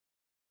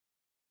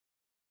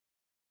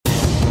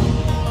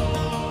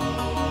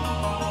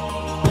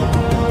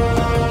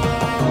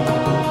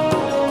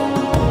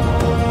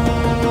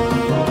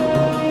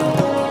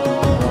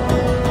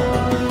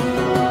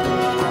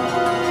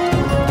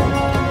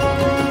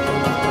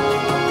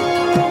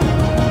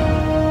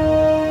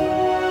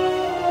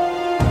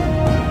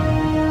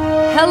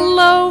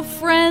Hello,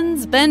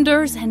 friends,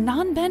 benders and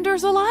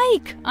non-benders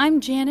alike.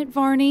 I'm Janet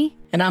Varney.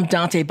 And I'm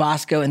Dante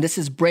Bosco, and this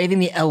is Braving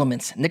the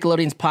Elements,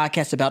 Nickelodeon's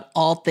podcast about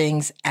all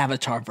things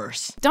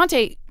Avatarverse.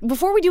 Dante,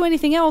 before we do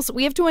anything else,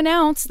 we have to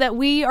announce that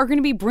we are going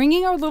to be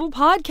bringing our little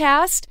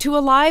podcast to a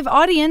live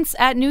audience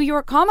at New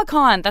York Comic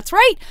Con. That's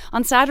right.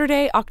 On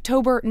Saturday,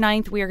 October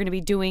 9th, we are going to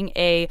be doing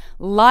a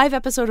live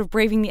episode of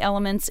Braving the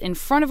Elements in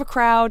front of a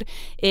crowd.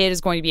 It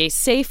is going to be a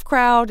safe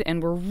crowd,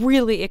 and we're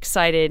really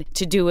excited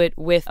to do it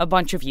with a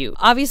bunch of you.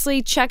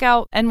 Obviously, check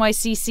out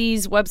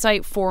NYCC's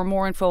website for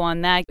more info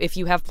on that. If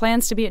you have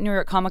plans to be at New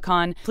York Comic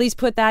Con, please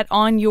put that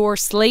on your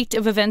slate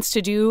of events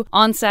to do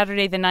on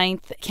Saturday the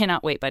 9th.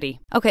 Cannot wait,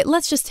 buddy. Okay,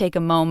 let's just take a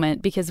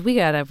moment because we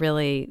gotta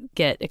really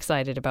get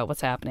excited about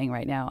what's happening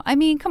right now. I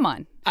mean, come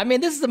on.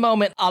 This is the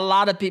moment a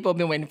lot of people have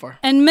been waiting for.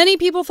 And many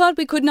people thought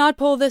we could not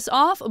pull this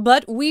off,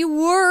 but we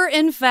were,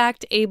 in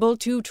fact, able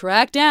to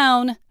track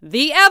down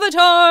the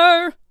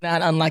Avatar.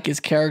 Not unlike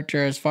his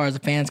character as far as the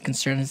fans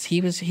concerned,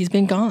 he's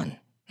been gone.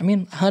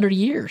 100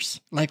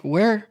 years.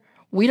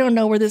 We don't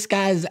know where this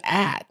guy's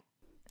at,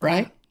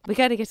 right? We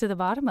got to get to the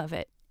bottom of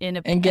it in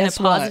a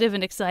positive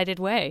and excited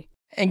way.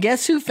 And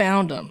guess who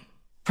found him?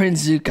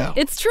 Prince Zuko.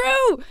 It's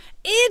true.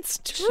 It's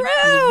true.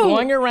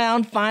 Going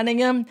around finding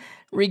him,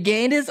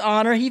 regained his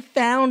honor. He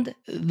found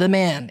the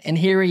man, and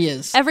here he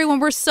is. Everyone,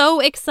 we're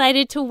so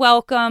excited to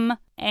welcome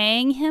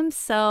Aang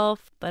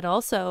himself, but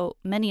also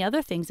many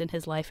other things in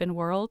his life and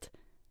world,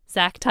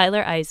 Zach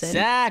Tyler Eisen.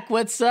 Zach,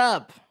 what's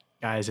up?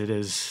 Guys, it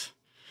is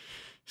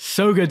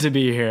so good to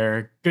be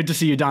here. Good to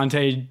see you,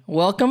 Dante.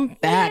 Welcome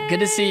back. Yay. Good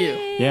to see you.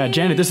 Yeah,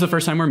 Janet, this is the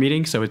first time we're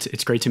meeting, so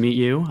it's great to meet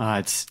you.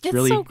 It's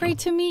really so great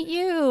to meet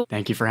you.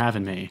 Thank you for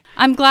having me.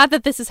 I'm glad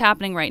that this is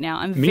happening right now.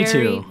 I'm Me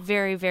very, too.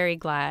 very, very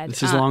glad.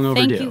 This is long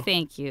overdue.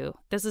 Thank you.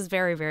 This is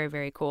very, very,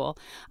 very cool.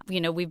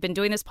 We've been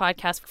doing this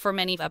podcast for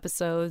many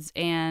episodes,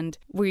 and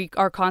we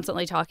are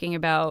constantly talking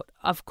about,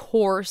 of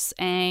course,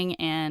 Aang,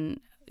 and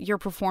your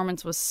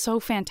performance was so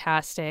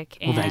fantastic.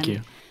 Well, thank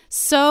you.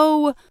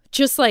 So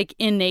just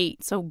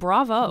innate. So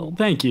bravo. Well,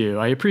 thank you.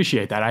 I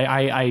appreciate that.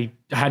 I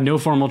had no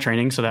formal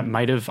training, so that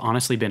might have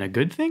honestly been a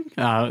good thing.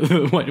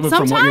 From what you're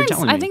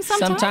telling me. I think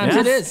sometimes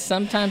it is.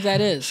 Sometimes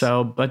that is.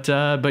 So, but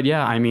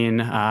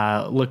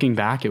yeah, looking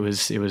back, it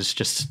was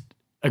just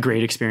a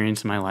great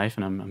experience in my life,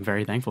 and I'm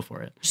very thankful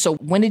for it. So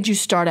when did you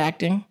start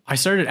acting? I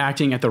started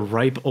acting at the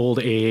ripe old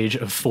age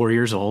of 4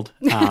 years old.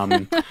 Yeah,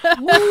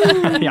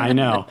 I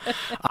know.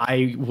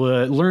 I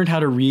learned how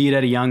to read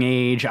at a young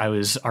age. I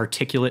was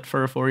articulate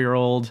for a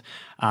 4-year-old.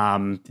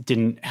 It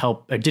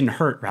didn't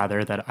hurt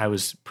rather, that I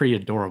was pretty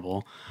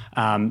adorable.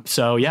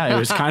 So yeah, it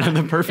was kind of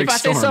the perfect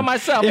storm.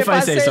 If I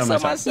say so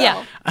myself.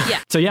 Yeah.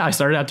 So yeah, I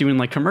started out doing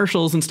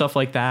commercials and stuff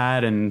like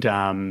that,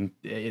 and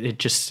it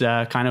just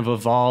kind of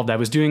evolved. I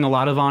was doing a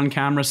lot of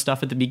on-camera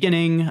stuff at the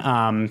beginning,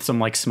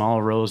 some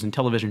small roles in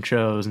television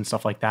shows and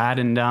stuff like that,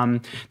 and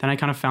then I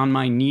kind of found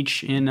my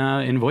niche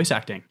in voice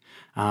acting,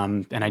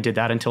 and I did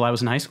that until I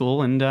was in high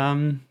school, and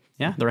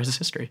the rest is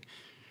history.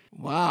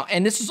 Wow.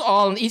 And this is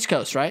all on the East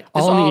Coast, right?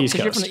 All on the East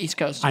Coast. You're from the East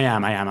Coast. I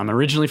am. I'm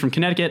originally from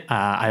Connecticut.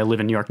 I live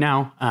in New York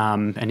now.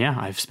 And yeah,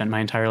 I've spent my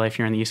entire life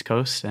here on the East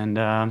Coast, and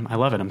I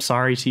love it. I'm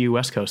sorry to you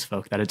West Coast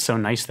folk that it's so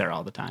nice there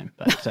all the time.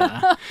 But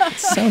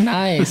it's so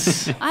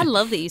nice. I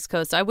love the East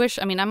Coast.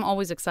 I'm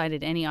always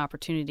excited any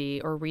opportunity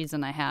or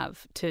reason I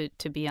have to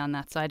be on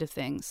that side of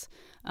things.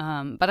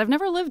 But I've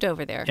never lived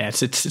over there. Yeah,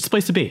 it's a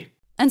place to be.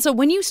 And so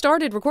when you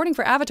started recording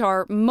for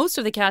Avatar, most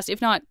of the cast,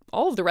 if not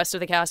all of the rest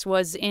of the cast,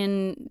 was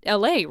in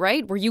LA,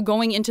 right? Were you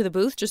going into the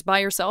booth just by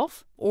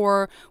yourself?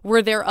 Or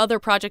were there other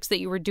projects that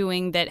you were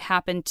doing that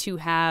happened to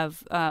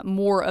have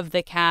more of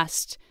the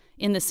cast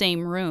in the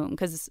same room?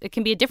 Because it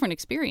can be a different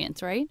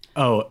experience, right?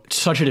 Oh,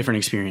 such a different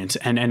experience.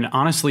 And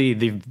honestly,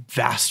 the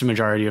vast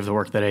majority of the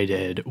work that I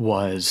did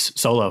was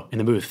solo in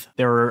the booth.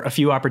 There were a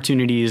few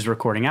opportunities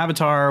recording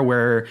Avatar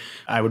where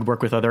I would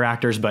work with other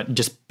actors, but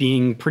just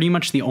being pretty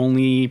much the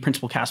only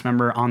principal cast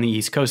member on the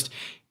East Coast,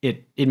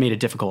 it made it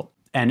difficult.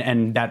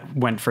 And that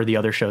went for the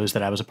other shows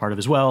that I was a part of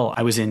as well.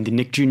 I was in the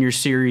Nick Jr.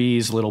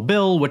 series, Little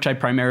Bill, which I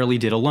primarily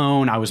did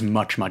alone. I was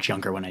much, much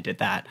younger when I did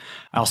that.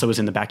 I also was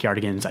in the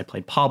Backyardigans. I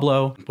played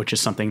Pablo, which is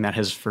something that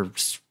has, for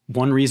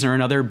one reason or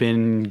another,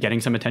 been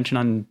getting some attention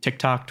on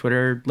TikTok,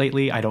 Twitter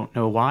lately. I don't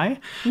know why.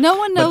 No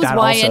one knows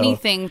why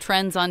anything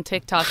trends on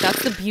TikTok.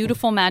 That's the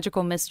beautiful,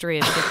 magical mystery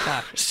of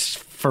TikTok.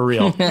 For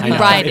real. I know.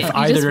 Ride if it.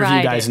 either of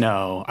you guys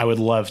know, I would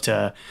love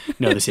to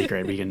know the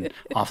secret. We can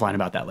offline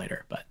about that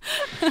later. But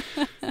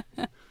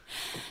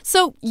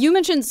So you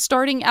mentioned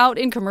starting out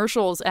in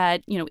commercials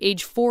at,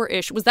 age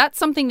 4-ish. Was that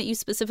something that you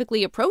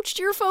specifically approached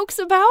your folks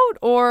about,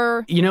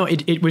 or?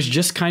 It was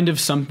just kind of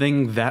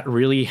something that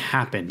really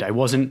happened. I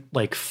wasn't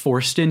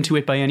forced into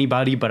it by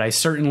anybody, but I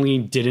certainly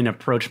didn't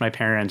approach my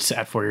parents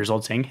at 4 years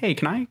old saying, "Hey,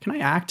 can I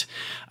act?"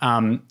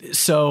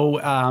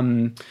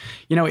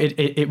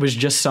 It was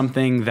just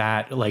something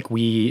that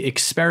we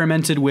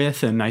experimented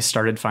with, and I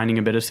started finding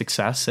a bit of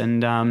success,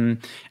 and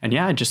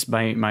yeah, just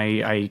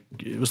I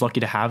was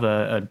lucky to have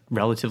a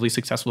relatively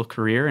successful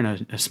career in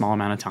a small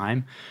amount of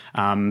time.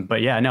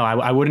 But yeah, no,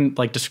 I wouldn't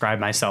like describe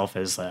myself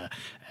as a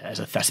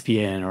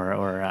thespian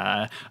or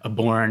a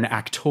born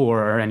actor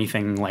or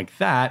anything like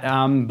that.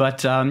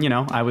 But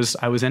I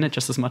was in it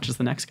just as much as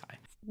the next guy.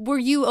 Were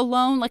you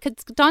alone? Like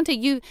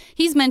Dante,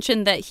 he's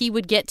mentioned that he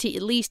would get to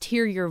at least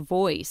hear your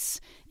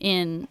voice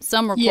in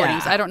some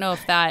recordings. Yeah. I don't know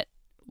if that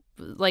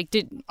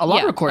did a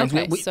lot of recordings.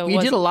 Okay, we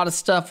did a lot of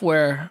stuff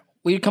where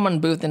we'd come on the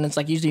booth and it's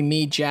like usually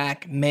me,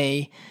 Jack,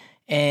 May,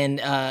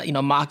 and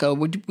Mako.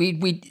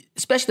 We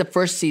especially the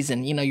first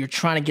season, you're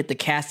trying to get the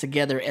cast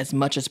together as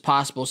much as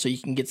possible so you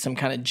can get some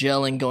kind of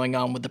gelling going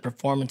on with the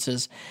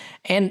performances.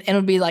 And it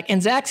would be like,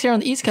 and Zach's here on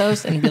the East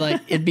Coast, and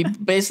it'd be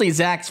basically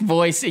Zach's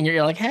voice, and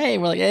you're like, hey,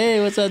 we're like,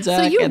 hey, what's up,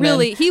 Zach? So he was run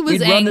the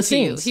saying to you.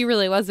 scenes. He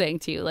really was saying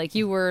to you. Like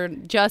you were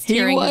just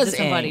hearing his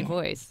disembodied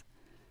voice.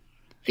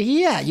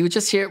 Yeah, you would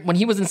just hear, when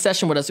he was in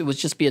session with us, it would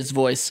just be his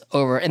voice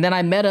over. And then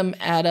I met him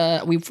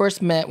we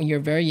first met when you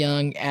were very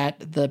young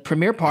at the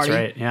premiere party.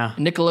 That's right, yeah.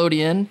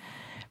 Nickelodeon,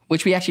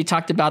 which we actually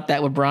talked about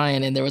that with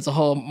Brian, and there was a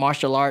whole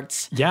martial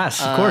arts.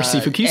 Yes, of course,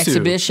 Sifu Kisu.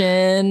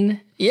 Exhibition.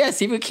 Yeah,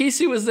 Sifu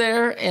Kisu was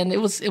there, and it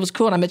was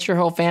cool. And I met your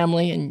whole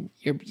family, and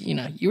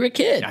you were a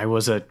kid. I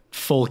was a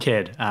full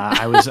kid.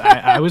 I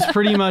was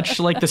pretty much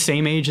like the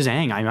same age as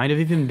Aang. I might have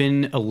even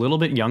been a little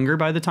bit younger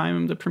by the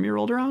time the premiere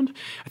rolled around.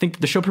 I think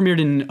the show premiered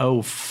in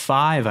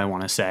 2005, I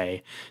want to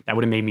say. That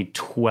would have made me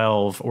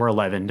 12 or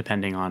 11,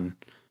 depending on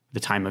the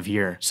time of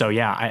year. So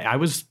yeah, I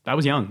was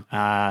young.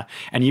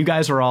 And you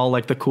guys were all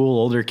like the cool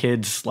older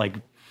kids, like,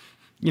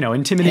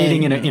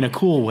 intimidating in a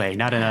cool way,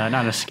 not in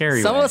a scary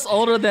way. Some of us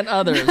older than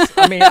others.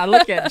 I mean, I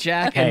look at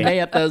Jack and May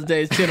at those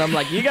days too, and I'm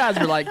like, you guys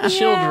were like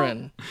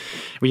children.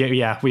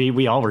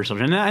 We all were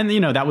children,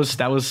 and that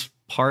was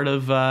part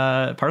of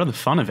the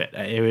fun of it.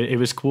 It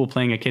was cool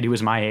playing a kid who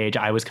was my age.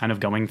 I was kind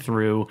of going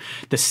through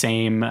the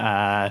same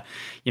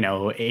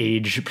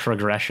age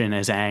progression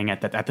as Aang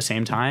at the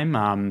same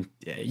time.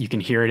 You can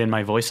hear it in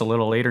my voice a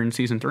little later in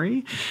season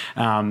 3.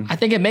 I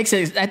think that makes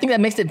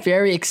it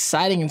very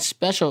exciting and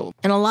special.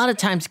 And a lot of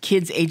times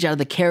kids age out of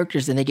the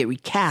characters and they get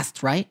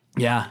recast, right?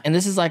 Yeah. And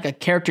this is like a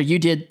character you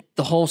did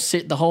the whole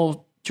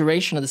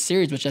duration of the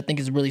series, which I think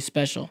is really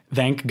special.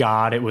 Thank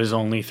God it was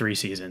only 3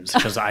 seasons,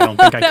 because I don't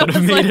think I could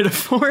have made it a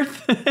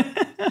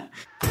 4th.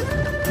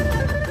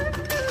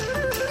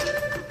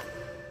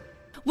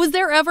 Was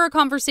there ever a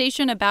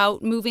conversation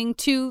about moving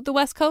to the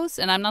West Coast?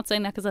 And I'm not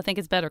saying that because I think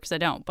it's better, because I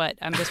don't, but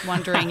I'm just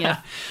wondering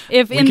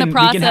if in the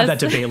process... We can have that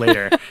debate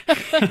later.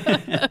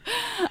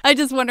 I'm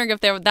just wondering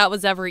if that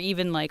was ever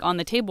even like on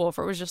the table, if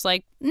it was just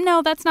like,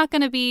 no, that's not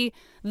going to be...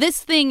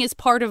 This thing is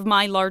part of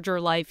my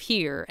larger life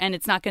here, and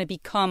it's not going to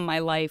become my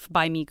life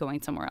by me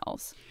going somewhere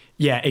else.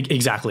 Yeah,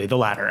 exactly. The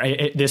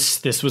latter.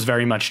 This was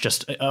very much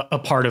just a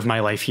part of my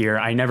life here.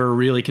 I never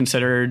really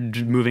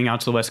considered moving out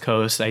to the West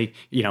Coast.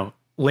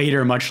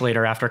 Much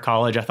later after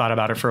college, I thought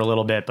about it for a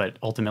little bit, but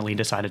ultimately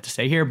decided to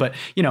stay here. But,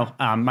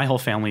 my whole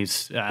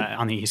family's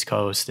on the East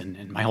Coast,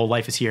 and my whole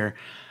life is here.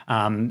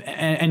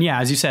 And yeah,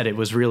 as you said, it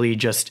was really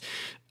just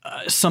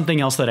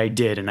something else that I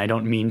did, and I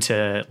don't mean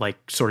to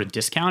sort of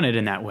discount it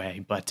in that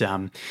way, but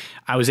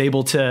I was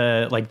able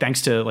to,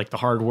 thanks to the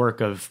hard work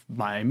of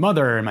my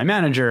mother and my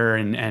manager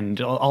and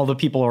all the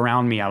people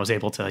around me, I was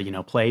able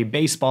to play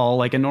baseball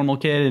like a normal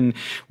kid and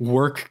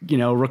work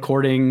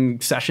recording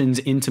sessions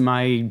into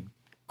my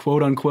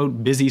quote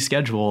unquote busy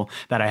schedule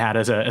that I had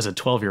as a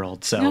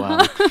 12-year-old. So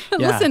yeah.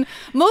 Listen,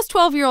 most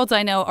 12-year-olds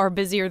I know are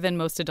busier than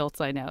most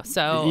adults I know.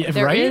 So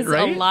there is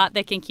a lot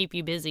that can keep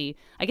you busy.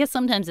 I guess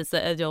sometimes it's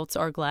that adults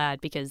are glad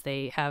because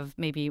they have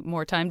maybe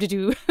more time to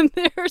do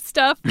their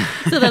stuff.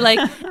 So they're like,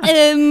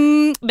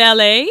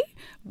 ballet.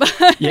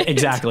 But yeah,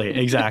 exactly.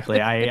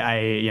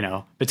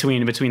 I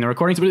between the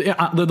recordings,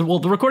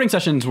 the recording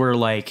sessions were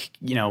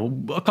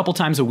a couple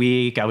times a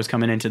week. I was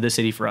coming into the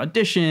city for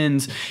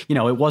auditions.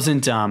 It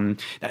wasn't,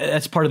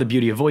 that's part of the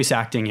beauty of voice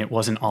acting. It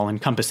wasn't all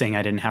encompassing.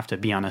 I didn't have to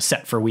be on a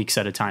set for weeks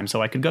at a time.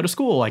 So I could go to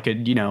school. I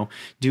could,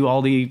 do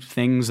all the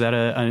things that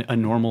a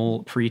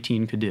normal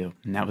preteen could do.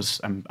 And that was,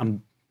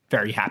 I'm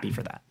very happy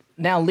for that.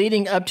 Now,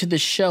 leading up to the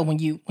show, when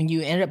you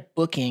ended up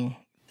booking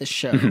the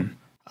show,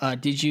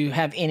 did you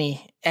have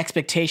any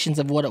expectations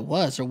of what it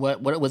was or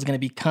what it was going to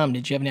become?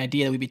 Did you have any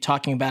idea that we'd be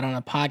talking about it on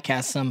a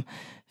podcast some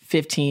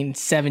 15,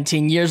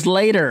 17 years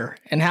later,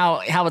 and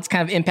how it's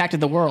kind of impacted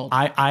the world?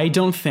 I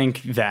don't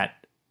think that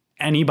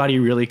anybody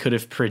really could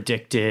have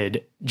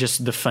predicted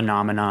just the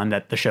phenomenon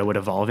that the show would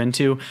evolve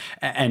into.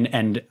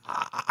 And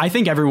I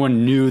think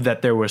everyone knew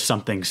that there was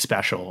something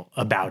special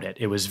about it.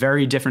 It was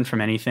very different from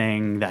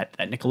anything that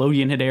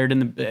Nickelodeon had aired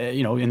in the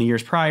in the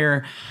years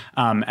prior.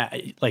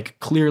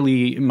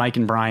 Clearly Mike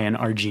and Brian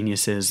are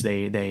geniuses.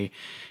 They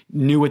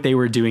knew what they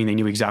were doing. They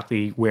knew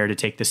exactly where to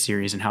take the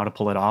series and how to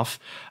pull it off.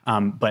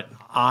 But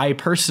I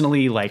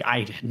personally,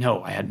 I had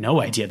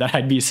no idea that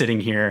I'd be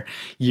sitting here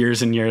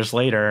years and years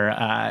later,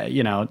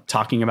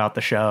 talking about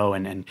the show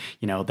and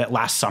that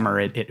last last summer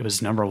it was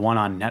 #1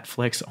 on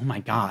Netflix. Oh my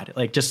God.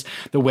 Like just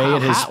the way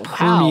it has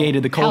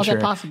permeated the culture. How is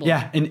that possible?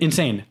 Yeah.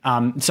 Insane.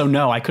 So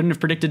no, I couldn't have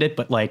predicted it,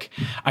 but like,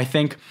 I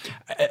think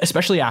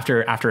especially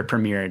after it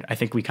premiered, I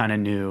think we kind of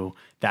knew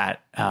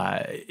that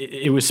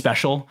it was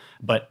special,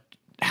 but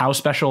how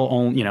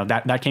special,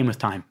 that came with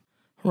time.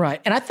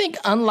 Right. And I think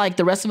unlike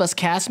the rest of us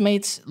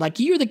castmates, like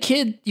you're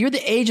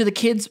the age of the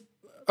kids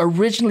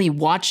originally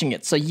watching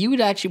it. So you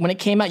would actually, when it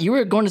came out, you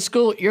were going to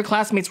school, your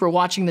classmates were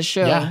watching the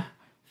show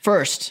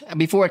first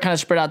before it kind of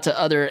spread out to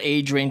other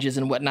age ranges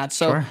and whatnot.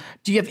 So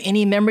do you have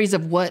any memories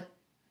of what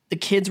the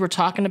kids were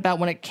talking about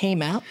when it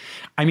came out?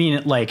 I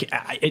mean, like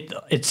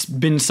it's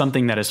been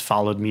something that has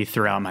followed me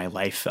throughout my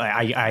life.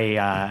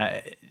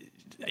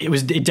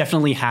 It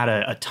definitely had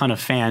a ton of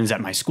fans at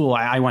my school.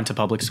 I went to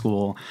public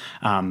school,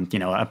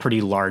 a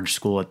pretty large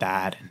school at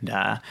that.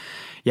 And,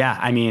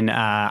 I mean,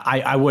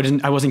 I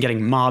wasn't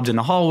getting mobbed in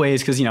the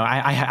hallways because,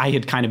 I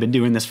had kind of been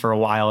doing this for a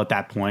while at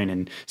that point,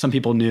 and some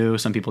people knew,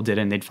 some people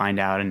didn't. They'd find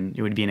out, and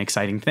it would be an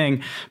exciting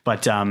thing.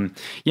 But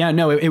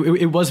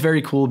it was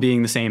very cool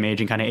being the same age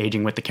and kind of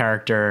aging with the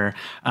character.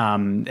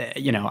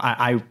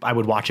 I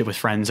would watch it with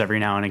friends every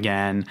now and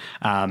again,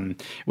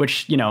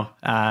 which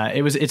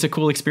it's a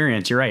cool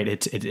experience. You're right.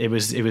 It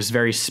was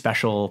very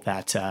special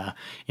that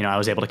I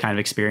was able to kind of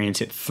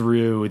experience it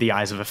through the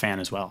eyes of a fan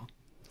as well.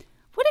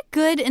 What a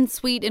good and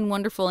sweet and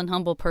wonderful and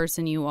humble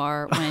person you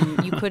are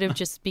when you could have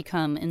just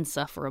become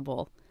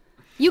insufferable.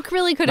 You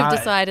really could have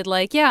decided,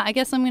 like, yeah, I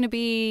guess I'm going to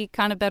be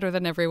kind of better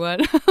than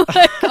everyone.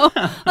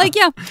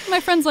 My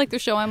friends like the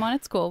show I'm on.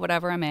 It's cool.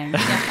 Whatever, I'm in.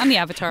 Yeah, I'm the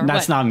avatar.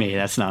 That's not me.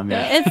 That's not me.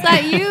 It's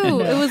not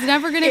you. It was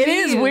never going to be It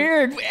is you.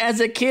 weird as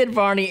a kid,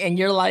 Barney, and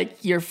you're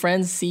like, your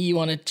friends see you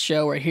on a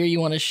show or hear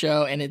you on a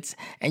show, and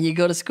you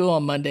go to school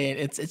on Monday, and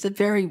it's a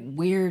very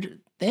weird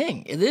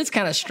thing. It is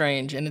kind of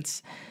strange,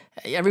 and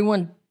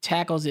everyone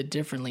tackles it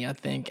differently, I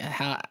think.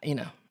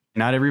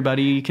 Not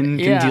everybody can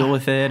deal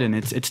with it, and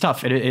it's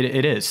tough.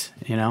 It is,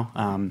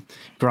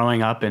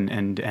 growing up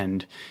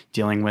and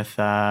dealing with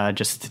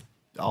just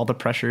all the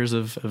pressures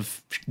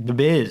of the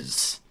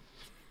biz.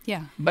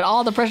 Yeah. But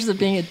all the pressures of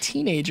being a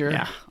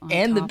teenager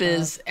and the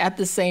biz at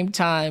the same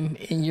time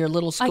in your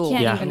little school.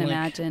 I can't even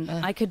imagine.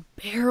 I could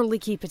barely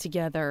keep it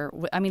together.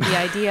 I mean, the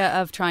idea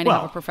of trying to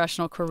have a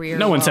professional career.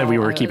 No one said we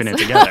were keeping it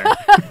together.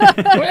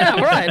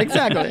 Yeah, right,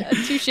 exactly.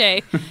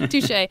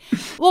 Touche.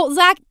 Well,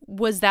 Zach,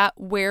 was that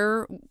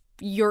where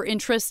your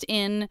interest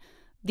in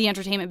the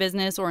entertainment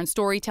business or in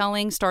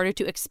storytelling started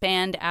to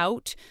expand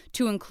out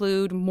to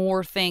include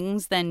more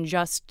things than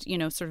just,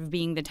 sort of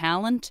being the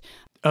talent?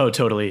 Oh,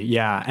 totally.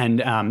 Yeah.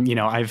 And,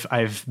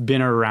 I've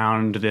been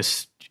around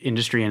this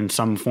industry in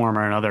some form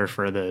or another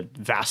for the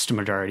vast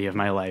majority of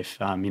my life.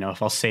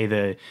 If I'll say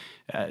the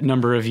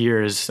number of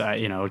years,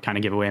 it would kind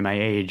of give away my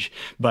age.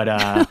 But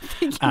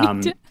you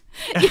don't think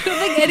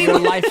anyone, you're a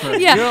lifer.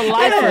 Yeah, you're a lifer.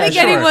 I don't think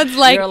anyone's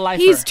like,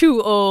 he's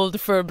too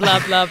old for blah,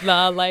 blah,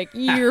 blah. Like,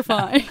 you're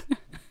fine.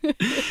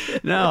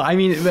 No, I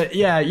mean, but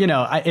yeah,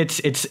 I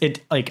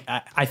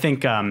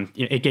think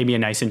it gave me a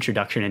nice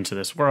introduction into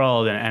this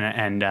world,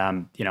 and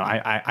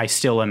I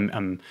still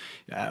am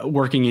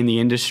working in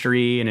the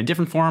industry in a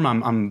different form.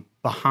 I'm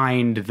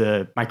behind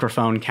the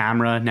microphone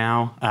camera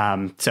now,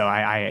 so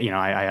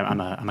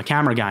I'm a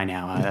camera guy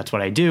now. That's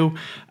what I do.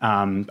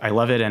 I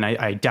love it, and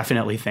I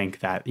definitely think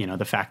that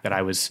the fact that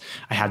I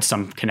had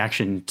some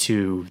connection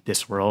to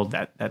this world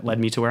that led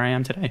me to where I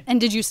am today.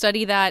 And did you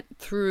study that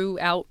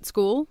throughout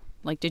school?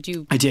 Like, did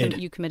you? I did.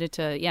 You committed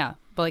to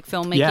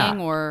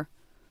filmmaking or?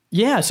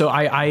 Yeah, so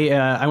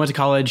I went to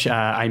college.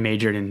 I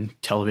majored in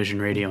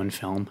television, radio, and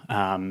film.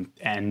 As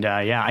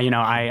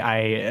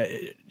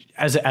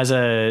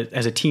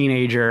a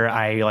teenager,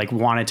 I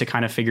wanted to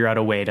kind of figure out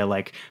a way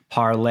to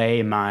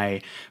parlay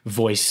my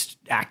voice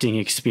acting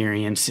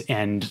experience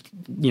and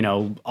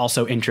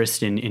also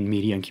interest in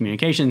media and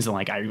communications.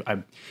 And I'm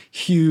a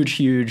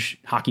huge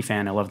hockey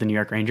fan. I love the New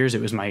York Rangers. It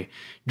was my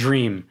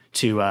dream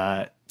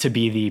to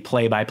be the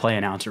play-by-play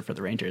announcer for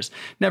the Rangers.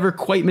 Never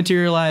quite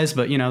materialized,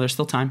 but there's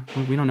still time.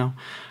 We don't know.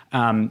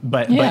 I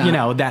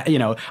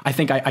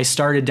think I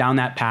started down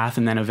that path,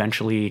 and then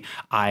eventually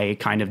I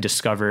kind of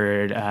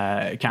discovered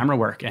camera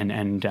work,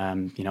 and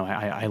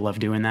I love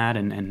doing that,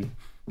 and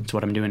it's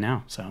what I'm doing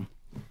now. So,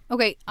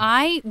 okay,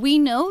 we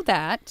know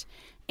that.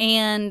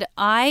 And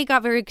I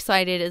got very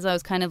excited as I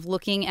was kind of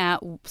looking at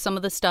some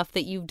of the stuff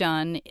that you've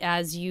done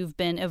as you've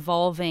been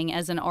evolving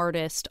as an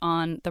artist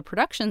on the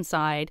production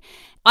side.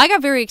 I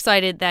got very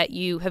excited that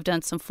you have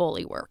done some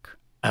Foley work.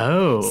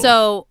 Oh.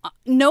 So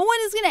no one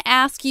is going to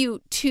ask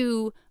you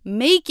to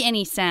make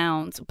any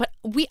sounds, but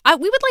we would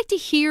like to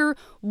hear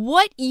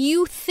what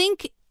you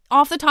think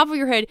off the top of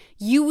your head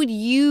you would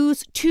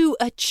use to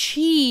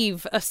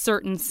achieve a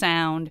certain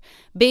sound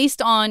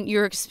based on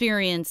your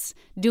experience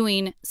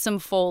doing some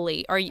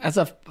Foley. Are you? As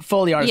a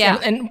Foley artist. Yeah.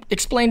 And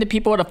explain to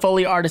people what a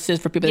Foley artist is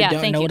for people that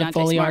don't know what a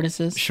Foley artist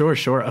is.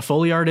 Sure. A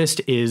Foley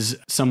artist is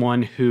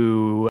someone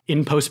who,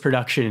 in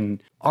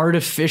post-production,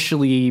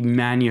 artificially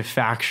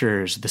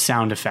manufactures the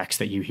sound effects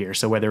that you hear.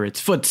 So whether it's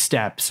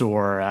footsteps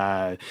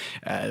or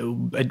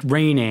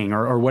raining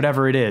or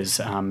whatever it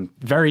is,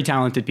 very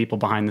talented people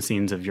behind the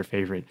scenes of your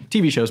favorite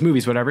TV shows,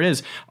 movies, whatever it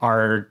is,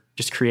 are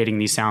just creating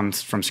these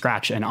sounds from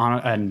scratch and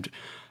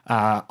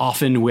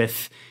often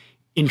with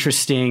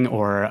interesting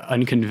or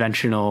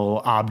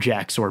unconventional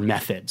objects or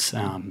methods.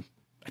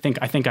 I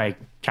think I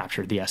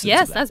captured the essence.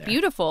 Yes, of that's there.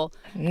 beautiful.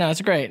 No,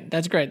 that's great.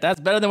 That's great. That's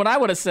better than what I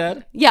would have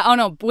said. Yeah, oh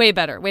no, way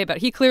better.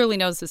 He clearly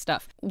knows his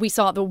stuff. We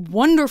saw the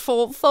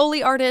wonderful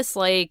Foley artists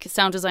like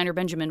sound designer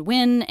Benjamin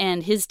Wynn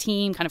and his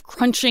team kind of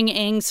crunching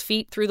Aang's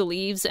feet through the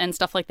leaves and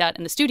stuff like that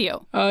in the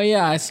studio. Oh,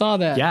 yeah, I saw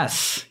that.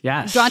 Yes.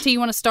 Dante, you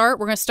want to start?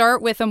 We're going to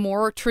start with a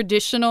more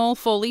traditional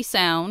Foley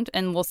sound,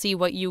 and we'll see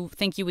what you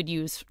think you would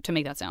use to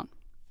make that sound.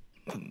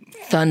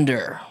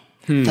 Thunder.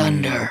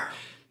 Thunder.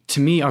 To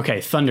me,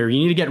 okay, thunder, you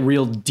need to get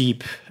real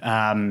deep.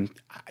 I'm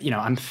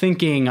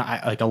thinking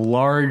like a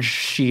large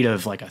sheet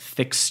of like a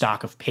thick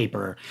stock of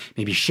paper,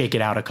 maybe shake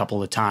it out a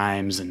couple of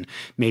times and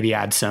maybe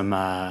add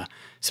some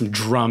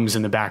drums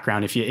in the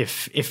background if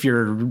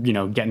you're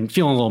feeling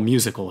a little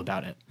musical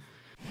about it.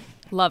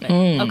 Love it.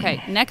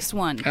 Okay, next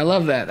one. I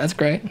love that. That's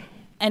great.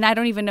 And I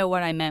don't even know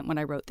what I meant when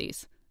I wrote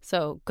these.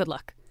 So good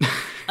luck.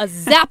 A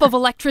zap of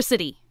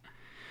electricity.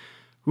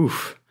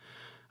 Oof.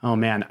 Oh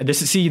man,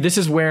 this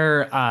is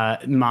where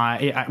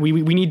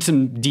we need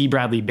some D.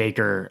 Bradley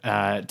Baker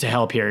to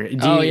help here.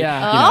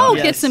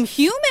 Get some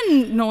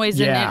human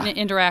noise and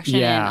interaction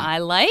in. Yeah. I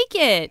like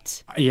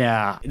it.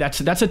 Yeah, that's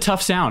a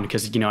tough sound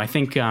because I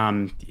think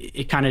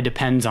it kind of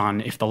depends on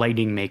if the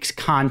lightning makes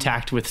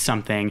contact with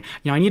something.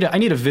 I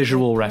need a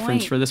visual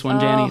reference for this one,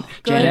 Janet.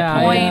 Good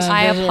point.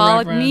 I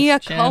apologize. Mea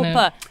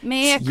culpa.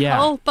 Mea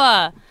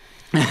culpa.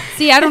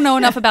 See, I don't know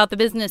enough about the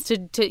business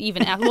to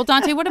even ask. Well,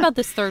 Dante, what about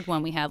this third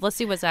one we have? Let's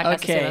see what Zach has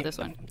to say about this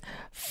one.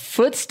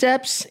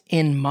 Footsteps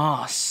in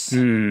moss.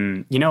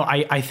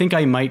 I think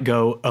I might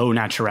go au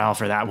naturel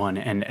for that one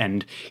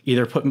and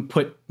either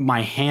put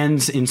my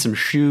hands in some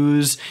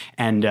shoes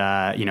and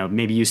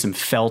maybe use some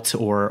felt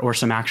or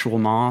some actual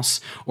moss,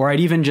 or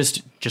I'd even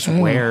just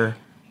wear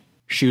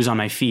shoes on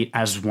my feet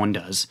as one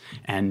does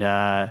and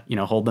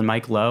hold the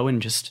mic low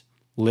and just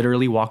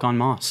literally walk on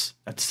moss.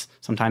 That's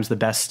sometimes the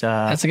best.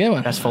 That's a good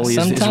one. Best Foley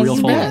is real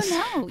Foley.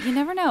 You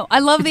never know. I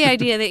love the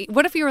idea that.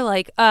 What if you were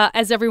like,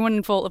 as everyone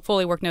in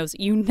Foley work knows,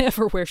 you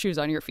never wear shoes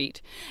on your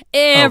feet.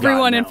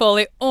 Everyone in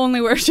Foley only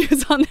wears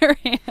shoes on their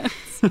hands.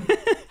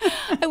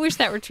 I wish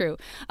that were true.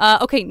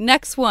 Okay,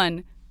 next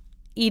one.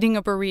 Eating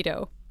a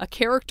burrito.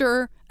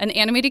 An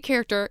animated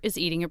character is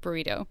eating a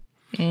burrito.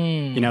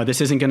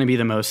 This isn't going to be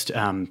the most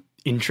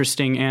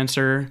interesting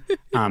answer,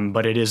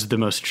 but it is the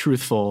most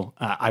truthful.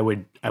 I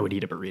would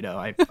eat a burrito.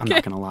 I'm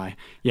not gonna lie.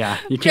 Yeah,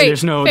 you can't.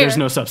 There's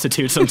no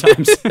substitute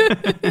sometimes.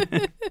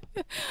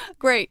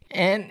 Great.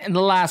 And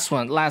the last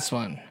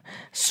one.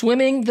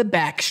 Swimming the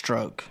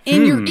backstroke.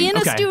 And you're in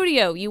a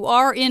studio. You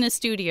are in a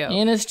studio.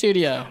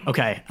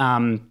 Okay.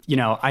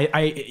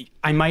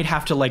 I might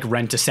have to like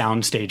rent a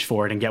sound stage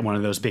for it and get one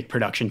of those big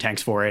production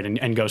tanks for it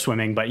and go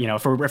swimming. But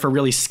if we're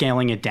really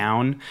scaling it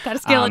down, gotta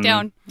scale it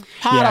down.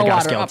 Pot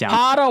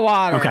of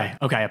water.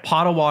 Okay. A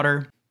pot of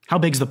water. How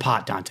big's the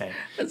pot, Dante?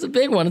 It's a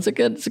big one. It's a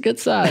good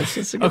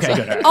size. Good.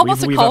 Right.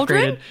 Almost a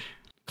cauldron.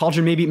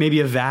 Cauldron, maybe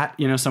a vat,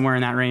 somewhere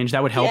in that range.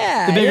 That would help.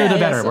 The bigger, the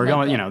better. We're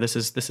going. This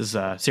is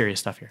serious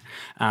stuff here.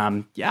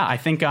 I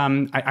think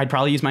I'd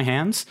probably use my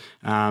hands.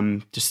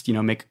 Just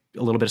make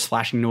a little bit of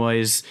splashing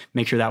noise.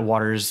 Make sure that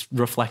water's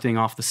reflecting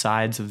off the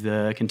sides of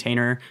the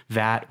container,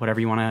 vat,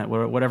 whatever you want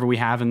to, whatever we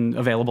have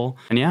available.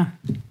 And yeah.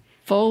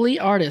 Foley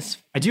artist.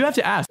 I do have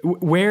to ask,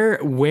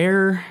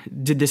 where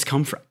did this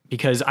come from?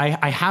 Because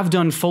I have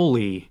done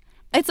Foley.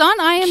 It's on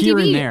IMDb. Here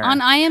and there. On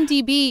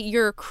IMDb,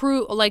 your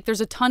crew,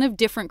 there's a ton of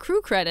different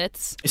crew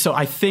credits. So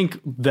I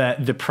think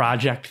that the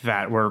project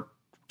that we're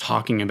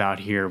talking about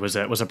here was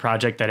a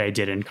project that I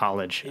did in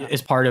college.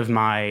 As part of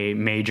my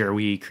major,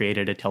 we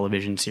created a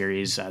television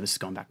series. This is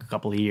going back a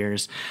couple of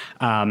years.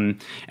 I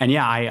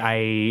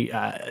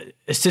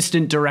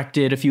assistant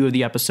directed a few of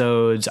the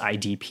episodes. I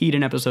DP'd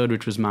an episode,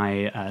 which was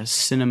my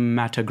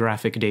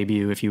cinematographic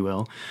debut, if you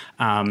will.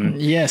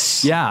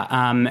 Yes. Yeah.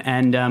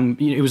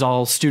 It was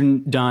all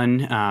student done.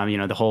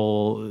 The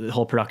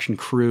whole production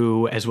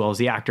crew, as well as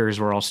the actors,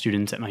 were all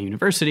students at my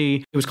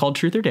university. It was called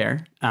Truth or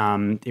Dare.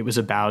 It was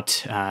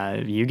about,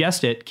 you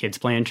guessed it, kids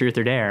playing Truth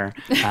or Dare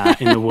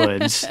in the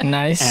woods.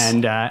 Nice.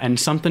 And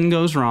something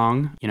goes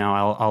wrong.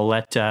 I'll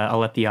let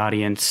the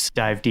audience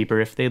dive deeper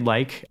if they'd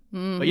like.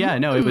 Mm-hmm. But yeah,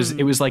 no, it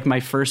was like my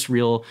first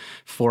real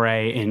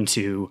foray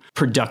into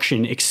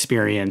production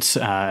experience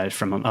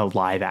from a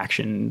live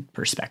action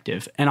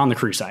perspective, and on the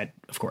crew side,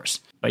 of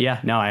course. But yeah,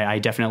 no, I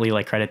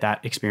definitely credit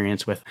that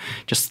experience with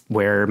just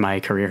where my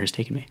career has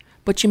taken me.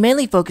 But you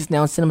mainly focus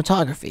now on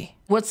cinematography.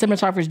 What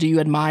cinematographers do you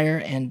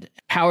admire and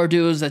power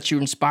duos that you're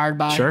inspired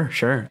by?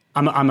 Sure.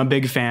 I'm a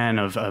big fan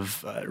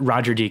of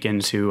Roger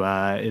Deakins, who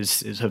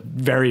is a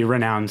very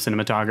renowned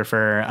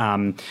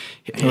cinematographer.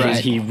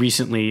 He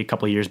recently, a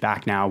couple of years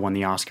back now, won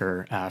the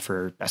Oscar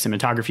for Best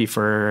Cinematography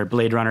for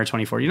Blade Runner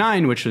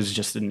 2049, which was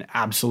just an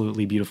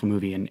absolutely beautiful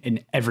movie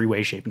in every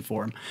way, shape, and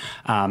form.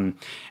 And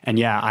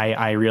yeah,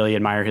 I really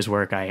admire his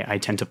work. I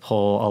tend to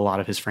pull a lot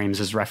of his frames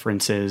as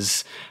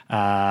references.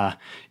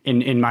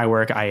 In my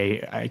work,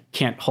 I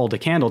can't hold a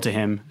candle to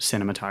him,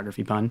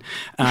 cinematography pun.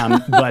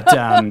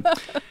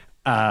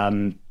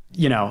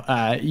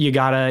 You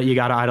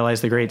gotta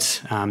idolize the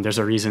greats. There's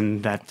a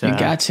reason that you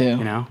got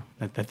to,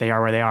 that they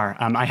are where they are.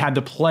 I had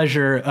the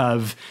pleasure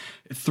of,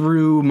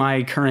 through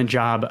my current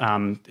job,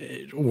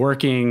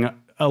 working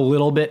a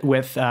little bit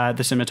with the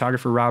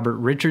cinematographer Robert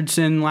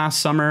Richardson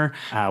last summer.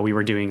 We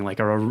were doing like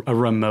a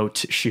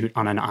remote shoot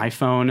on an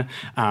iPhone,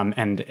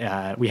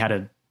 and we had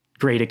a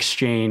great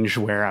exchange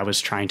where I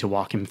was trying to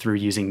walk him through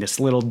using this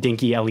little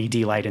dinky LED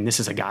light. And this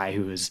is a guy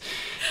who is,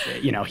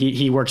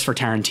 he works for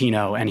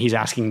Tarantino, and he's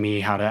asking me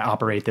how to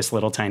operate this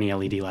little tiny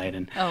LED light.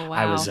 And oh,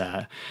 wow.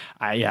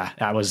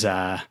 that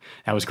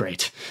was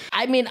great.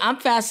 I mean, I'm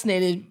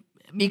fascinated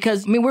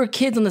because we're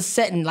kids on the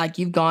set, and like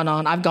I've gone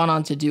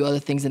on to do other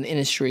things in the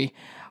industry.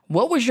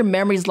 What was your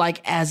memories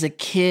like as a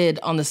kid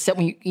on the set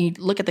when you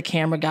look at the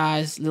camera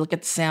guys, look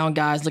at the sound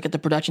guys, look at the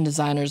production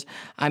designers?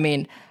 I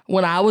mean,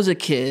 when I was a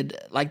kid,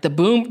 like the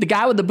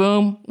guy with the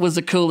boom was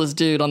the coolest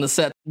dude on the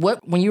set.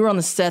 When you were on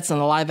the sets and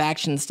the live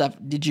action stuff,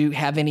 did you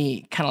have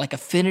any kind of like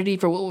affinity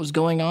for what was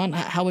going on?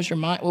 How was your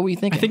mind? What were you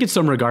thinking? I think in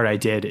some regard I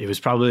did. It was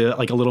probably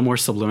like a little more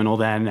subliminal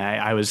then.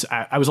 I was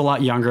a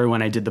lot younger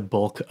when I did the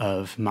bulk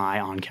of my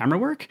on-camera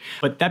work.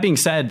 But that being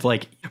said,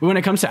 like when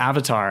it comes to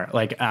Avatar,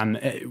 like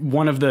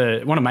one of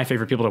my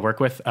favorite people to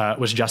work with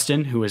was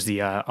Justin, who was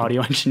the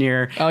audio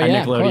engineer at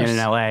Nickelodeon in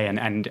LA.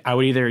 And I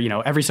would either,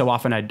 every so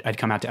often I'd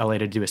come out to LA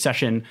to do a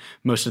session.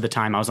 Most of the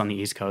time I was on the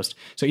East Coast.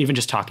 So even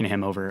just talking to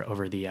him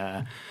over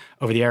the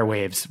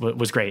airwaves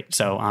was great.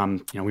 So,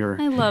 we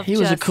were. I love. He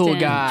was Justin. a cool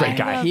guy. Great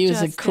guy. He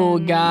was a cool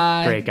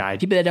guy. Great guy.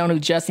 People that don't know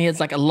Justin, he's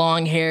like a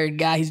long-haired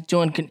guy. He's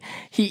doing.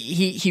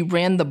 He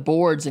ran the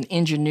boards and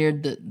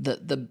engineered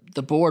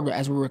the board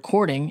as we're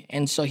recording,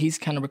 and so he's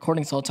kind of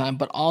recording this whole time.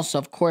 But also,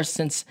 of course,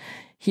 since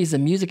he's a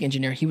music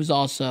engineer, he was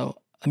also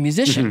a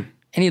musician. Mm-hmm.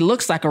 And he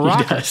looks like a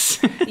rocker. He does.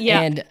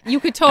 Yeah, and you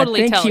could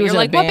totally tell. You're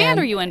like, what band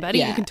are you in, buddy?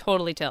 Yeah. You can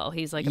totally tell.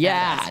 He's like,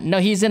 badass. No,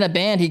 he's in a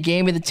band. He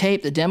gave me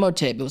the demo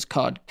tape. It was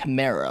called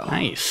Camaro.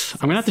 Nice.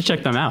 I'm gonna have to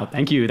check them out.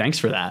 Thank you. Thanks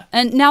for that.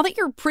 And now that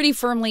you're pretty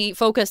firmly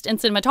focused in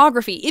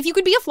cinematography, if you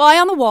could be a fly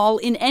on the wall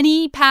in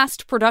any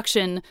past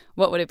production,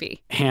 what would it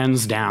be?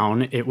 Hands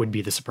down, it would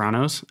be The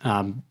Sopranos.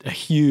 A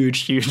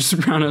huge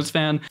Sopranos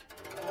fan.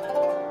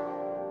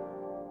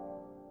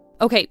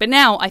 Okay, but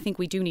now I think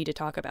we do need to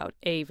talk about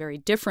a very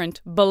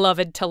different,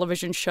 beloved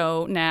television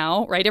show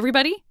now, right,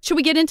 everybody? Should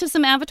we get into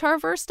some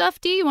Avatarverse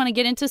stuff, D? You want to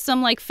get into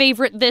some, like,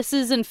 favorite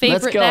thises and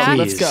favorite that?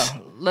 Let's go.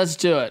 Let's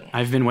do it.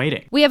 I've been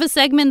waiting. We have a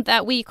segment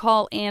that we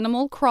call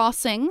Animal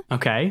Crossing.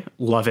 Okay,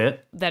 love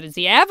it. That is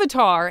the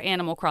Avatar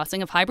Animal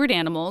Crossing of hybrid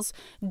animals.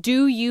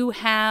 Do you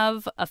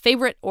have a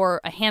favorite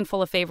or a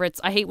handful of favorites?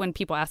 I hate when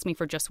people ask me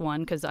for just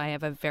one because I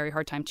have a very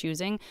hard time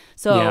choosing.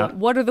 So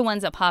What are the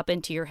ones that pop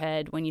into your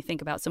head when you think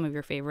about some of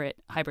your favorite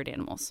hybrid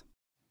animals?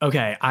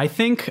 Okay, I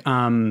think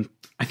I'm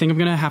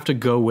gonna have to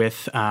go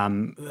with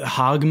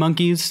hog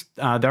monkeys.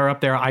 They're up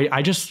there.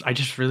 I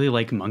just really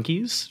like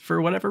monkeys for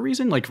whatever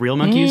reason, like real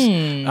monkeys.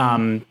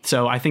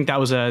 So I think that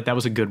was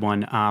a good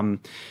one.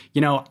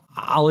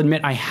 I'll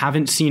admit I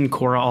haven't seen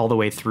Korra all the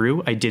way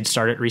through. I did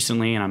start it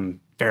recently, and I'm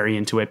very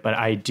into it. But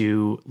I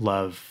do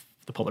love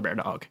the polar bear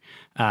dog.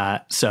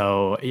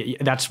 So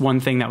that's one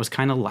thing that was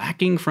kind of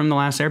lacking from The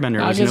Last Airbender.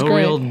 There was no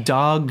real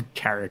dog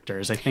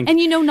characters, I think. And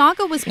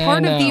Naga was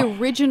part of the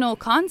original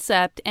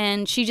concept,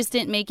 and she just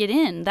didn't make it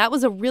in. That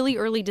was a really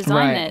early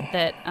design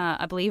that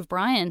I believe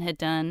Brian had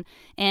done,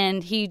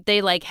 and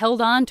they like held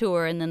on to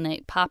her, and then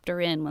they popped her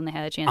in when they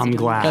had a chance. I'm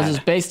glad because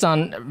it's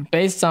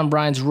based on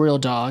Brian's real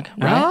dog,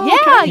 right?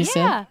 Oh,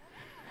 yeah.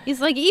 He's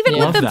like, even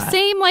with the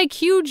same like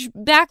huge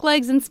back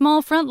legs and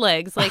small front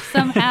legs, like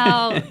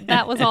somehow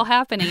that was all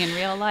happening in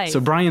real life.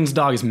 So Brian's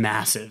dog is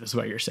massive, is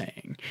what you're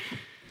saying.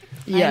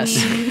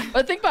 Yes.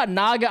 But think about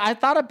Naga. I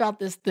thought about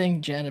this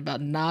thing, Jen,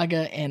 about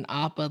Naga and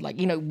Appa. Like,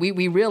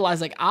 we realized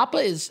like Appa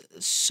is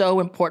so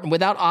important.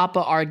 Without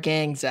Appa, our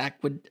gang, Zach,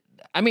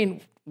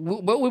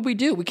 what would we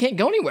do? We can't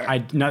go anywhere.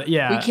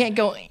 We can't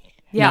go.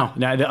 Yeah.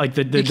 No, like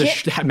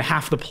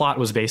half the plot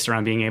was based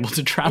around being able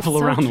to travel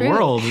around the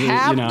world.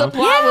 Half the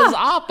plot was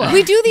Appa.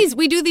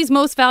 We do these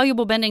most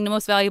valuable bending to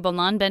most valuable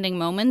non-bending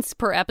moments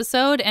per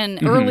episode,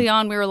 and early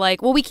on we were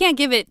like, well, we can't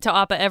give it to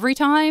Appa every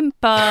time,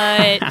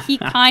 but he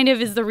kind of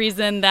is the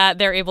reason that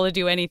they're able to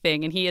do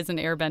anything, and he is an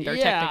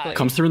airbender technically.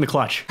 Comes through in the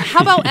clutch.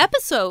 How about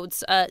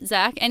episodes,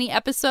 Zach? Any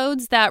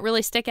episodes that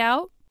really stick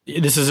out?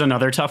 This is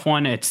another tough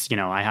one. It's,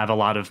 I have a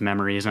lot of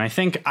memories, and I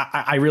think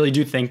I really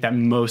do think that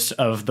most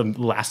of the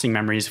lasting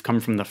memories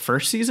come from the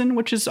first season,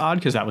 which is odd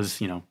because that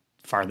was,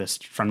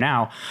 farthest from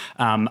now.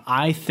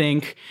 I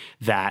think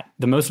that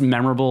the most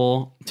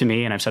memorable to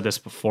me, and I've said this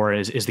before,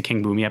 is the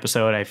King Boomy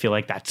episode. I feel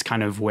like that's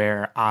kind of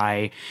where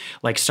I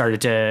like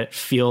started to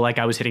feel like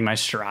I was hitting my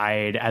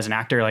stride as an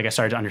actor. Like I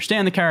started to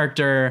understand the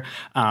character.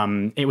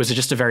 It was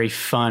just a very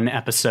fun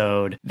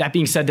episode. That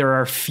being said, there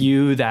are a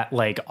few that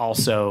like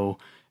also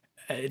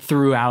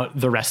throughout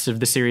the rest of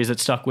the series that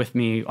stuck with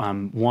me.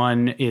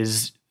 One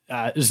is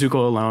Zuko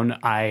Alone,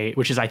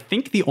 which is I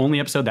think the only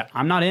episode that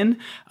I'm not in.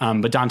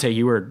 But Dante,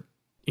 you were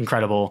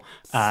incredible.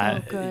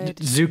 So good.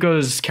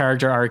 Zuko's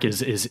character arc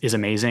is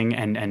amazing,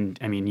 and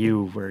I mean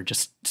you were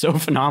just so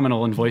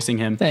phenomenal in voicing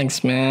him.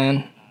 Thanks,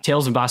 man.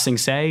 Tales of Ba Sing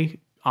Se,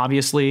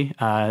 obviously,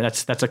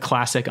 that's a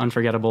classic,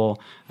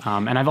 unforgettable.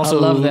 And I've also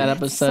I love that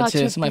episode Such too.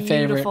 a It's my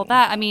favorite. beautiful-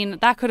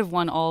 that could have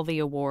won all the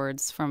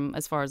awards from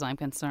as far as I'm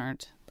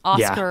concerned.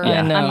 Oscar, Yeah.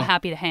 I know. I'm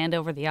happy to hand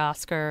over the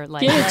Oscar.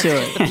 Like Give it let's to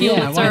just- it. the Yeah, why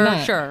Pulitzer,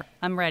 not? sure,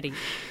 I'm ready.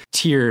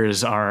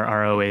 tears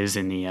are always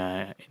in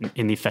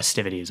the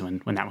festivities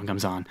when that one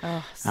comes on.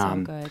 Oh, so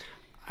good.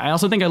 I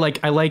also think I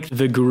like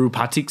the Guru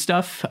Patsik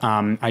stuff.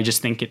 I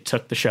just think it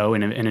took the show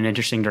in an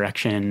interesting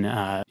direction,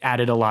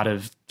 added a lot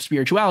of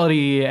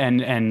spirituality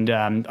and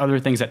other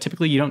things that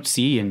typically you don't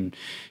see in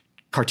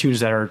cartoons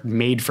that are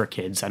made for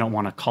kids. I don't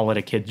want to call it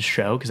a kids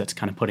show because that's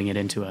kind of putting it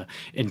into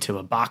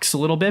a box a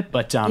little bit.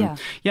 But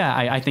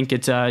I think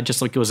it's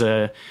just like it was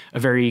a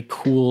very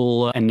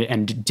cool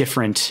and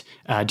different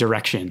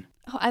direction.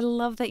 Oh, I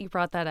love that you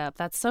brought that up.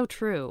 That's so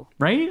true.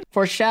 Right?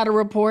 For Shadow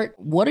Report,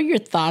 what are your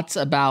thoughts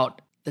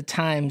about the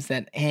times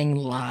that Aang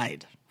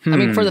lied? I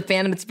mean, for the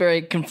fandom, it's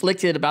very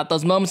conflicted about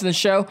those moments in the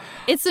show.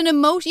 It's an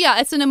emotion. Yeah,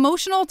 it's an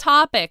emotional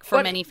topic for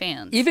But many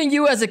fans. Even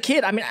you as a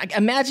kid, I mean,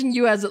 imagine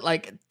you as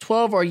like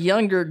 12 or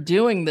younger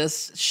doing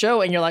this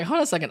show, and you're like, hold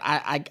on a second,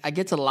 I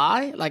get to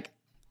lie? Like,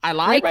 I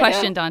lied. Great right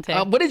question, now?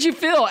 Dante. What did you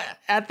feel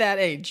at that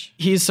age?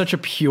 He's such a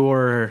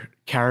pure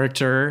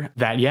character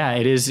that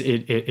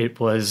it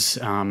was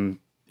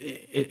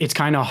it's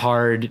kind of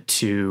hard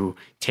to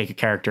take a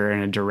character in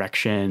a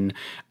direction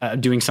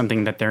doing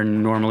something that they're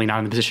normally not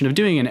in the position of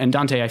doing. And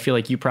Dante, I feel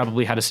like you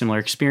probably had a similar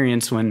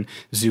experience when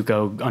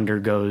Zuko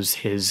undergoes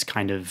his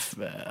kind of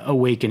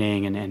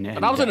awakening and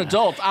But I was an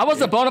adult. I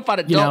was a bona fide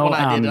adult when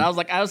I did it. I was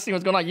like, I was seeing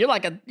what's going on. You're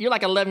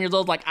like 11 years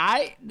old. Like,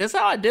 this is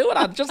how I do it.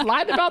 I just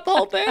lied about the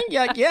whole thing.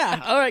 You're like,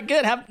 yeah, all right,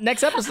 good. Have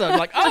next episode. You're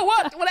like, oh,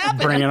 what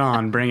happened?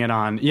 Bring it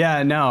on.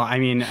 Yeah, no, I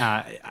mean,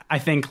 I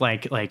think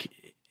like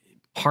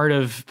part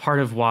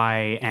of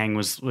why Aang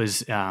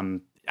was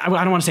I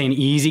don't want to say an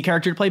easy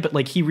character to play, but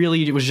like he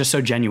really was just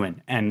so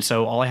genuine, and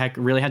so all I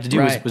really had to do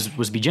Right.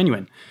 was be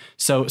genuine.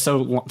 So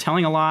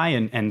telling a lie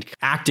and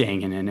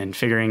acting and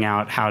figuring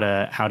out how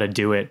to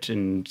do it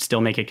and still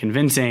make it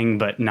convincing,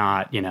 but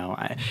not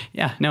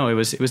it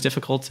was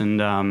difficult and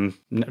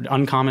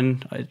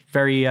uncommon,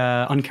 very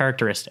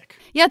uncharacteristic.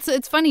 Yeah,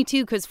 it's funny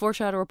too because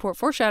Foreshadow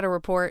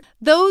Report.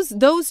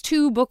 Those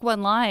two book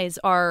one lies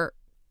are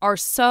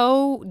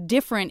so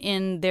different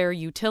in their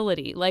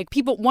utility. Like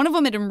one of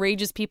them, it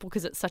enrages people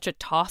because it's such a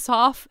toss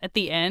off at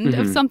the end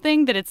of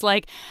something that it's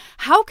like,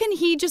 how can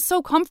he just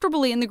so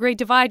comfortably in the Great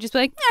Divide just be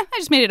like, I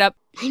just made it up.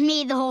 I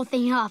made the whole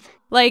thing up.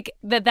 Like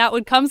that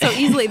would come so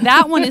easily.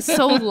 That one is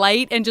so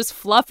light and just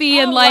fluffy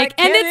and Oh, like,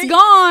 and kidding? it's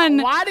gone.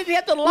 Why did he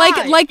have to lie? Like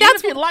Even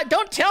that's if you lied,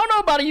 don't tell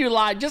nobody you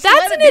lied. Just That's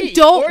let an it be.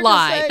 adult Or just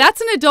lie. say-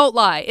 That's an adult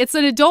lie. It's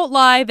an adult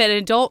lie that an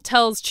adult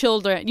tells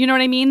children. You know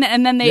what I mean?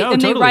 And then they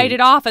totally. write it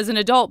off as an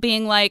adult,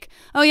 being like,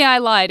 "Oh yeah, I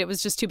lied. It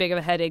was just too big of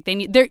a headache. They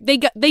need to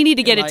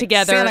get it Like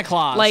together." Santa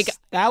Claus. Like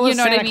That was you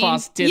know what Santa I mean?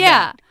 Claus did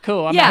yeah. that.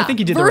 Cool. I think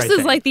he did the right versus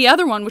thing. like the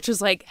other one, which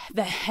was like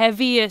the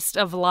heaviest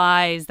of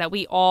lies that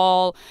we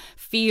all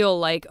feel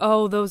like,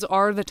 oh, those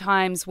are the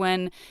times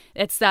when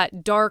it's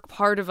that dark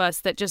part of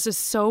us that just is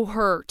so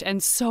hurt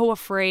and so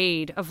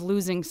afraid of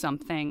losing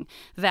something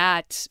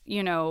that,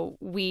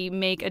 we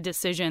make a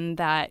decision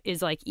that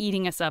is like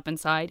eating us up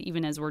inside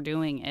even as we're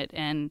doing it.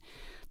 And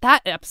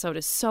that episode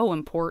is so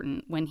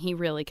important when he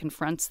really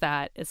confronts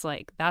that. It's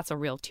like, that's a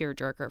real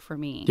tearjerker for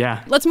me.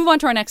 Yeah. Let's move on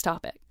to our next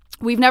topic.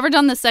 We've never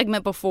done this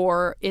segment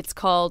before. It's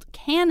called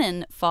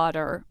Cannon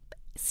Fodder.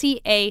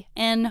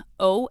 CANON,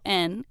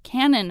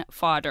 Cannon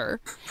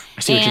Fodder.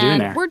 I see what you're doing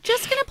there. We're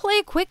just going to play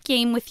a quick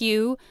game with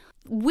you.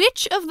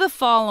 Which of the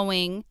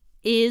following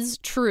is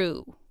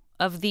true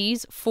of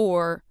these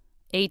 4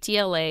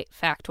 ATLA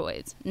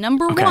factoids?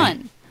 Number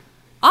 1,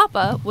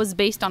 Appa was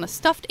based on a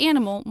stuffed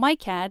animal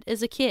Mike had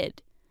as a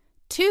kid.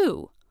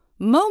 2,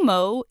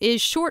 Momo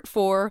is short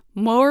for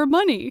more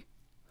money.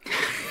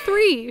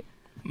 3,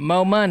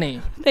 Mo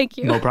money. thank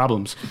you. No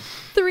problems.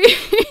 3,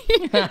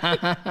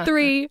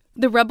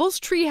 the Rebels'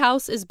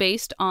 treehouse is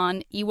based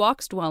on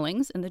Ewoks'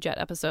 dwellings in the Jet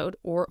episode.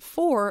 Or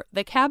 4,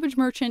 the Cabbage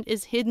Merchant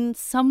is hidden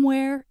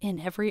somewhere in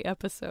every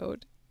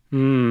episode. I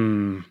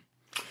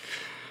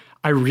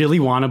really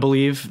want to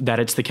believe that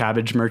it's the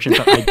Cabbage Merchant,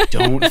 but I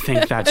don't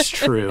think that's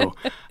true.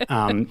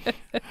 I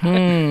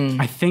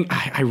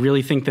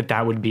really think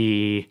that would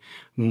be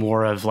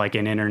more of like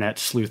an internet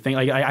sleuth thing.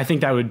 Like I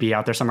think that would be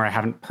out there somewhere. I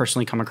haven't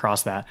personally come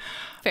across that.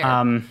 Fair.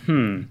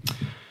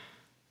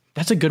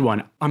 That's a good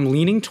one. I'm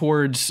leaning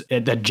towards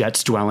that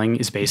Jet's dwelling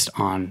is based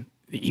on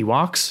the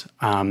Ewoks.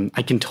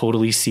 I can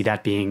totally see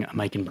that being a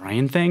Mike and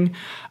Brian thing.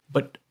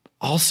 But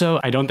also,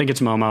 I don't think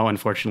it's Momo,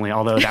 unfortunately,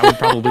 although that would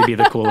probably be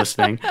the coolest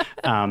thing.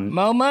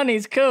 Mo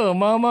Money's cool.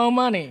 Mo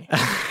Money.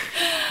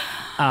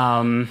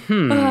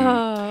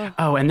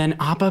 Oh, and then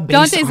Appa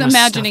based Dante's on a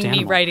imagining stuffed me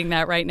animal. writing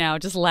that right now,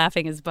 just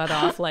laughing his butt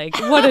off. Like,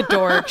 what a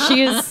dork.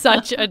 She is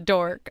such a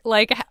dork.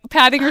 Like,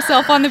 patting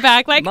herself on the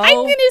back, like, I'm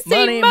going to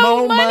say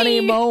Mo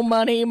Money. Mo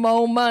Money,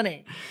 Mo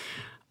Money.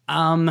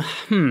 I'm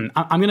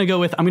gonna go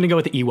with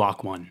the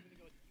Ewok one.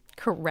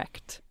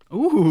 Correct.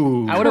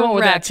 Ooh. I would have went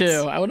with that Correct.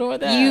 too. I would have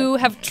went with that. You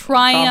have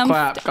triumphed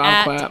Golf clap,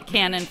 at golf clap.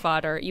 cannon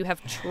fodder. You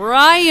have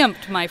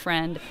triumphed, my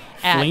friend,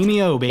 at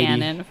Flameo, baby.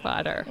 cannon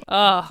fodder.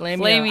 Oh,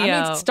 Flameo.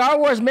 I mean, Star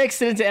Wars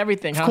makes it into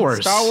everything, huh? Of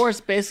course. Star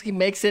Wars basically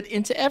makes it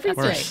into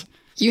everything. course.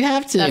 You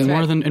have to.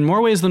 In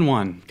more ways than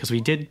one, because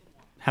we did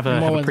have a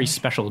ways pretty than-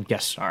 special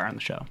guest star on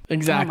the show.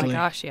 Exactly. Oh my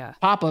gosh, yeah.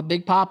 Papa,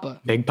 Big Papa.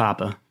 Big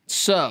Papa.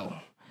 So,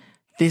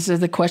 these are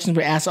the questions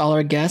we ask all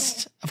our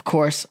guests. Of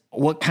course,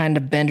 what kind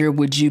of bender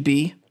would you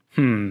be?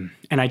 And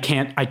I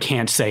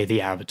can't say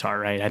the Avatar,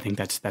 right? I think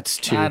that's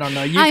too. I don't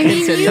know. You I can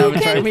mean, say the you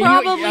Avatar. can I mean,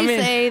 probably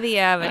say the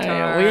I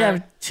Avatar. know, we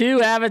have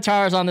 2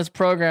 avatars on this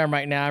program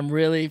right now. I'm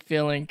really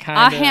feeling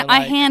kind of I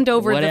hand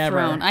over whatever.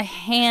 the throne. I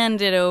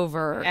hand it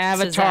over.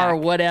 Avatar, to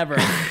Zach. whatever.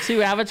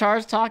 2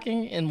 avatars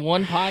talking in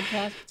one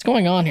podcast. What's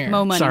going on here?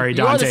 Mo Money. Sorry,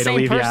 You are the Dante, to same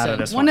leave you out person. of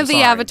this One of the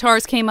Sorry.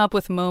 avatars came up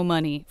with Mo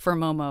Money for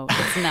Momo.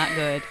 It's not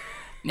good.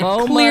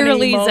 Mo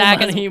Clearly, money, Zach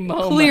Mo money,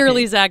 Mo clearly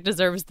money. Zach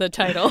deserves the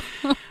title.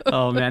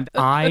 Oh man,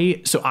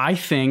 I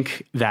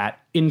think that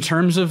in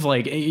terms of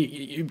like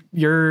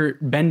your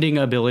bending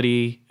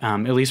ability,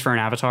 at least for an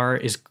avatar,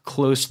 is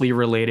closely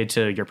related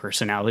to your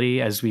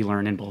personality, as we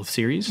learn in both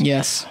series.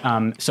 Yes.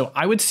 So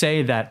I would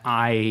say that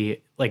I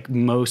like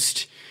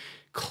most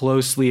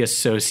closely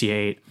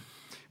associate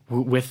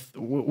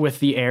with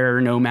the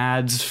air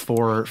nomads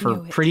for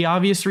pretty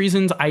obvious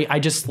reasons. I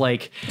just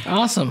like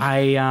Awesome.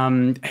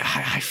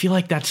 I feel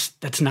like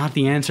that's not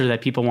the answer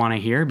that people want to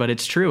hear, but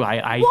it's true. Why?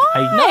 I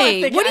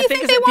What do you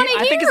think they want to hear?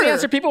 I think it's the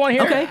answer people want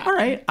to hear. Okay, all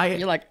right.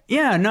 You're like,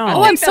 yeah, no.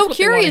 Oh, I I'm think so that's what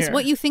they wanna curious hear.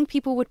 what you think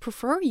people would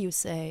prefer you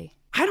say.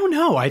 I don't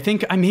know. I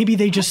think maybe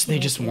they just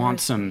want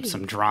some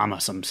drama,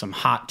 some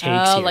hot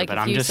takes Oh, here. like But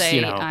if I'm you just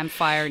say I'm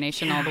Fire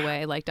Nation all the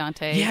way, like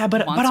Dante. yeah,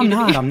 but wants I'm you to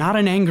not. be. I'm not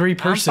an angry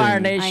person.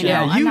 Fire Nation.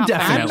 Yeah, I know, I'm you not Fire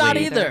definitely. I'm not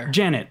either.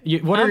 Janet,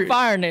 I'm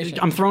Fire Nation.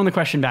 I'm throwing the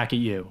question back at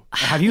you.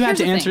 Have you had Here's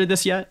to the answer thing.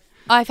 this yet?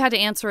 I've had to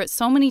answer it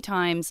so many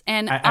times,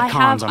 and At I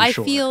cons, have. I'm I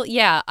sure. feel,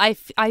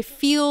 I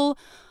feel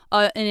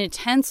an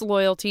intense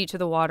loyalty to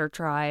the Water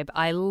Tribe.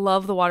 I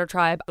love the Water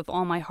Tribe with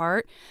all my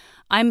heart.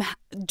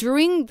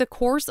 During the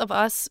course of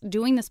us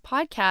doing this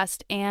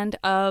podcast and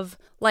of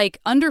like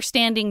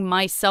understanding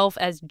myself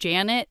as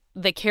Janet,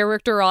 the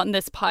character on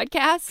this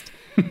podcast,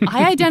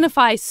 I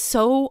identify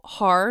so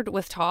hard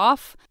with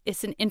Toph.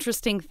 It's an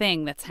interesting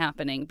thing that's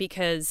happening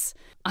because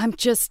I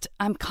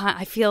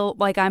feel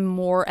like I'm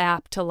more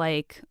apt to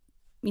like,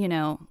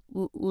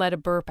 let a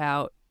burp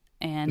out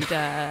and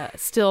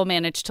still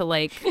manage to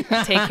like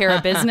take care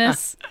of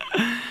business.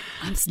 I'm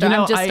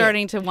just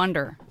starting to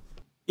wonder.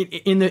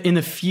 In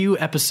the few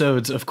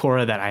episodes of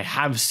Korra that I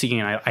have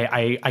seen,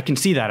 I can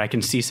see that. I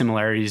can see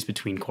similarities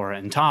between Korra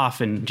and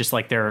Toph and just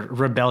like their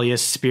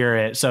rebellious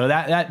spirit. So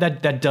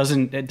that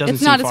doesn't It's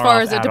seem not as far far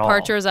off as a at all.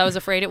 departure as I was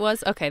afraid it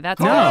was. Okay,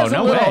 that's No, Korra's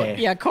no a little, way.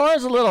 Yeah,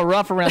 Korra's a little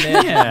rough around the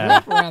edges. Yeah.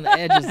 Rough around the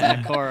edges,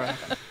 that Korra.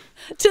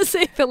 to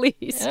say the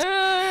least.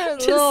 A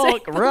To little say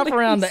the rough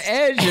around the least.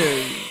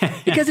 edges.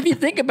 Because if you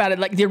think about it,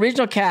 like the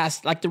original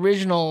cast, like the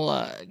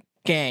original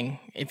gang,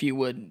 if you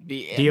would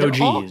be. The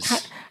they're all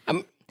OGs.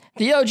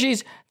 the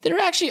OGs, they're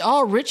actually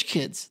all rich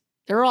kids.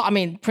 They're all,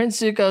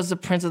 Prince Zuko's the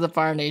Prince of the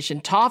Fire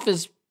Nation. Toph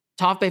is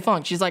Toph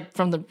Beifong. She's like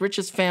from the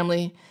richest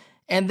family.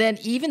 And then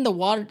even the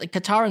like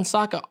Katara and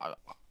Sokka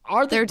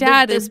are Their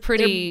dad is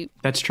pretty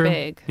That's true.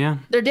 big. Yeah.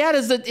 their dad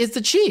is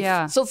the chief.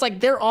 Yeah. So it's like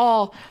they're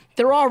all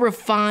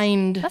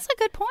refined That's a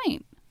good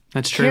point.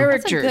 That's true.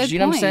 characters. good You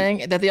know what I'm point.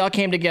 saying? That they all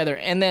came together.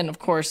 And then of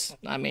course,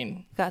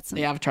 Got some.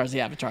 the Avatar's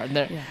the Avatar.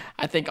 And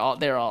I think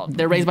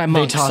they're raised by They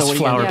monks. toss so what are you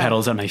flower gonna do?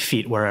 petals at my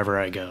feet wherever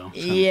I go. So.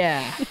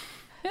 Yeah.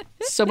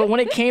 So, but when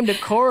it came to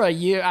Korra,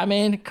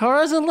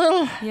 Korra's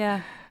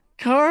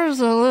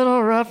a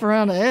little rough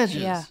around the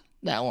edges. Yeah.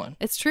 That one.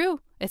 It's true.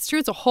 It's true.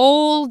 It's a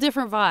whole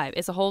different vibe.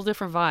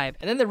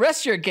 And then the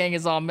rest of your gang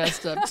is all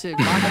messed up too.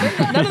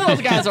 None of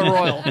those guys are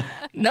royal.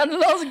 None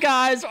of those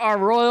guys are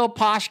royal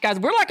posh guys.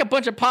 We're like a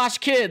bunch of posh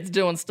kids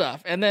doing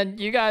stuff. And then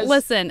you guys.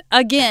 Listen,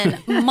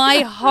 again,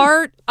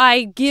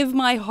 I give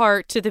my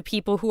heart to the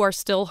people who are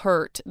still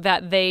hurt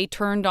that they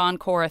turned on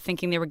Korra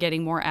thinking they were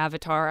getting more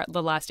Avatar,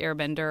 The Last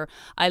Airbender.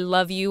 I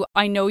love you.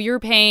 I know your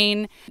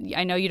pain.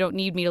 I know you don't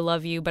need me to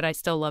love you, but I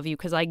still love you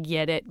because I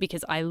get it,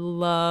 because I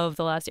love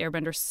The Last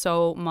Airbender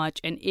so much.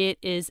 And it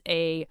is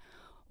a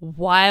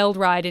wild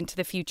ride into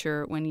the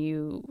future when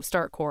you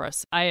start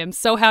Chorus. I am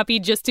so happy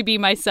just to be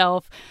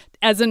myself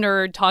as a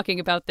nerd talking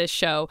about this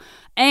show.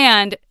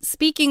 And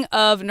speaking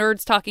of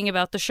nerds talking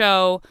about the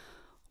show,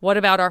 what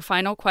about our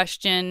final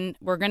question?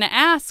 We're going to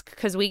ask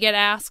because we get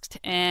asked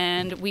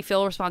and we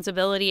feel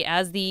responsibility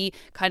as the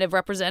kind of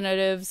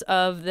representatives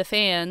of the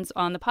fans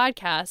on the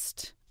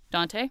podcast.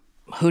 Dante?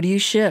 Who do you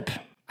ship?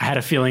 I had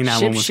a feeling that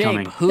Ship one was shape.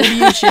 coming. Who do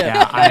you ship?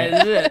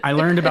 Yeah, I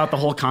learned about the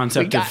whole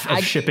concept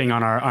of shipping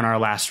on our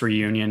last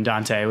reunion,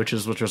 Dante, which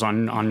was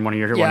on one of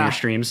your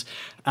streams.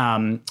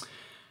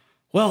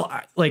 Well,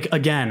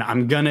 again,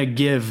 I'm gonna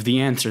give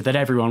the answer that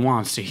everyone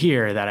wants to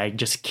hear. That I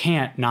just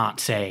can't not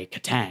say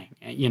Katang.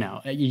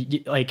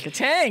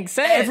 Katang.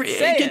 Say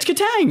it. It's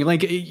Katang.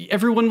 Like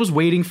everyone was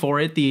waiting for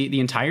it the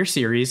entire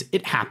series.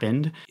 It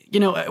happened.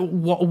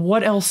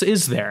 What else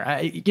is there?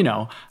 I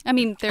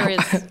mean, there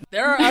is.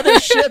 There are other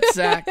ships,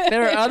 Zach.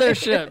 There are other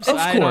ships.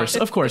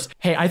 Of course.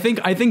 Hey, I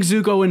think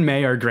Zuko and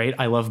May are great.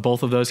 I love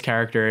both of those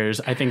characters.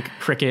 I think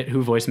Cricket,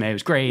 who voiced May,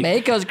 was great.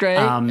 Mako's great.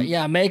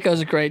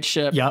 Mako's a great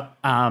ship. Yep.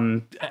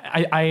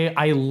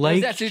 I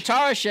like that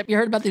Zutara ship. You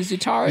heard about the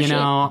Zutara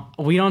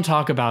ship? We don't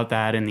talk about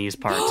that in these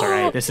parts. All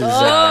right. This is a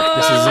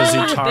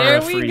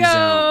Zutara free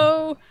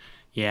zone.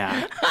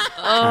 Yeah.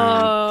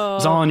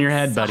 It's all in your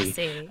head, buddy. It's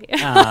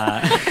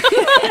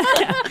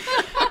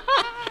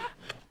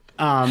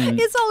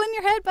all in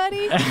your head,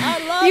 buddy.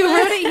 I love you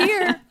heard it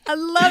here. I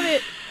love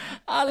it.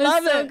 I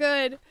love it's so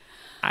good.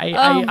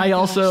 I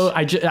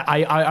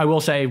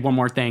will say one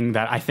more thing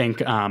that I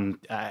think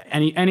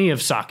any of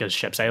Sokka's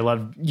ships, I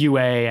love Yue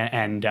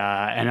and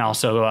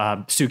also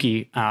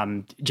Suki.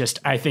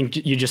 I think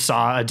you just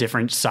saw a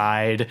different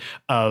side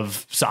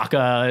of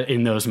Sokka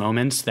in those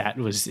moments. It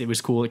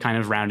was cool. It kind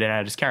of rounded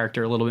out his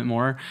character a little bit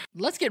more.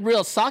 Let's get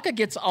real. Sokka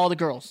gets all the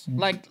girls.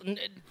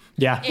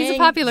 Yeah, he's a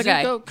popular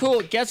guy.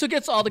 Cool. Guess who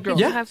gets all the girls?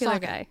 Yeah, popular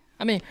guy.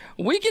 I mean,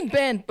 we can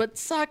bend, but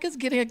Sokka's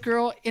getting a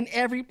girl in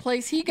every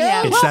place he goes.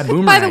 Yeah. It's that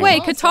boomerang. By the way,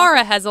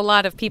 Katara has a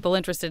lot of people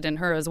interested in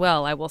her as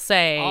well, I will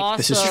say. Awesome.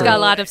 This is She's true. got a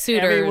lot of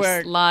suitors.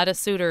 Everywhere. Deservedly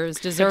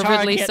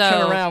Katara can't so.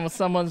 Turn around when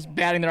someone's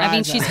batting their eyes. I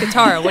mean, she's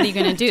Katara. What are you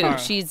going to do?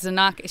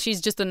 Katara.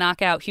 She's just a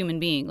knockout human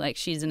being. Like,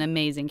 she's an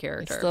amazing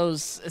character.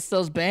 It's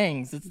those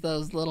bangs. It's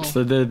those little...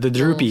 So the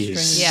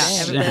droopies. Yeah,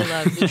 everybody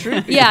loves the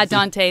droopies. Yeah,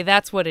 Dante,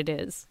 that's what it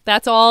is.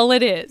 That's all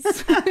it is.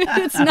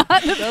 It's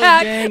not the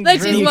fact dang that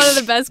she's droopies. one of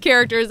the best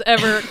characters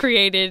ever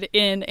created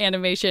in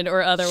animation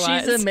or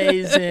otherwise. She's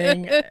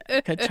amazing.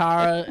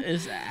 Katara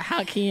is...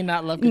 How can you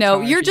not love Katara?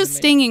 No, you're She's just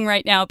amazing. stinging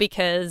right now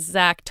because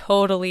Zach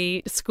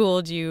totally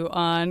schooled you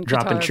on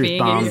Dropping Katara truth being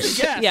bombs.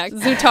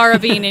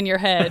 Zutara being in your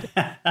head.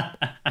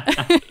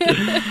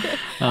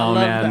 Oh,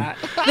 man. That.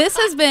 This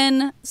has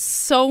been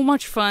so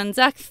much fun.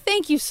 Zach,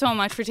 thank you so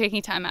much for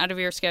taking time out of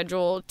your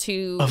schedule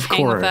to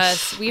hang with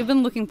us. We've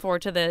been looking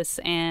forward to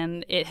this,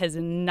 and it has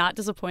not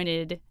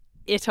disappointed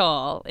at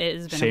all. It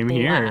has been Same a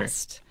here.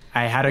 blast.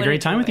 I had a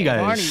great time with you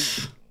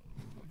guys.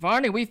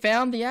 Varney, we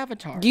found the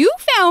Avatar. You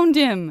found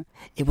him.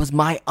 It was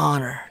my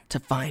honor to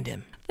find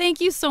him.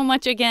 Thank you so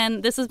much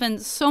again. This has been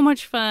so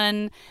much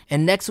fun.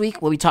 And next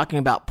week, we'll be talking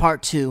about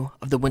part 2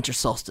 of the Winter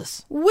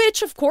Solstice.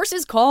 Which, of course,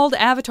 is called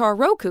Avatar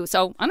Roku.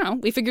 So, I don't know,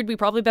 we figured we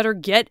probably better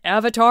get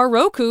Avatar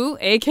Roku,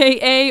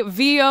 a.k.a.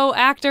 VO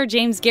actor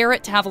James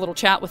Garrett, to have a little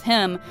chat with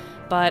him.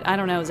 But I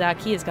don't know, Zach,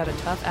 he has got a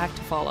tough act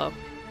to follow.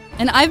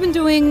 And I've been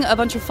doing a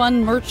bunch of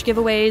fun merch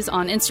giveaways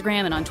on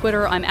Instagram and on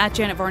Twitter. I'm at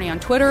Janet Varney on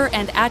Twitter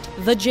and at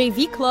The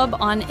JV Club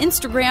on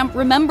Instagram.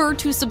 Remember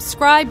to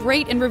subscribe,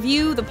 rate, and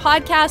review the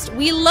podcast.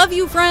 We love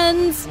you,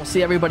 friends. We'll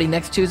see everybody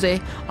next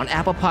Tuesday on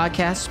Apple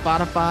Podcasts,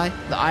 Spotify,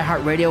 the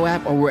iHeartRadio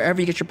app, or wherever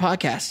you get your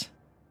podcasts.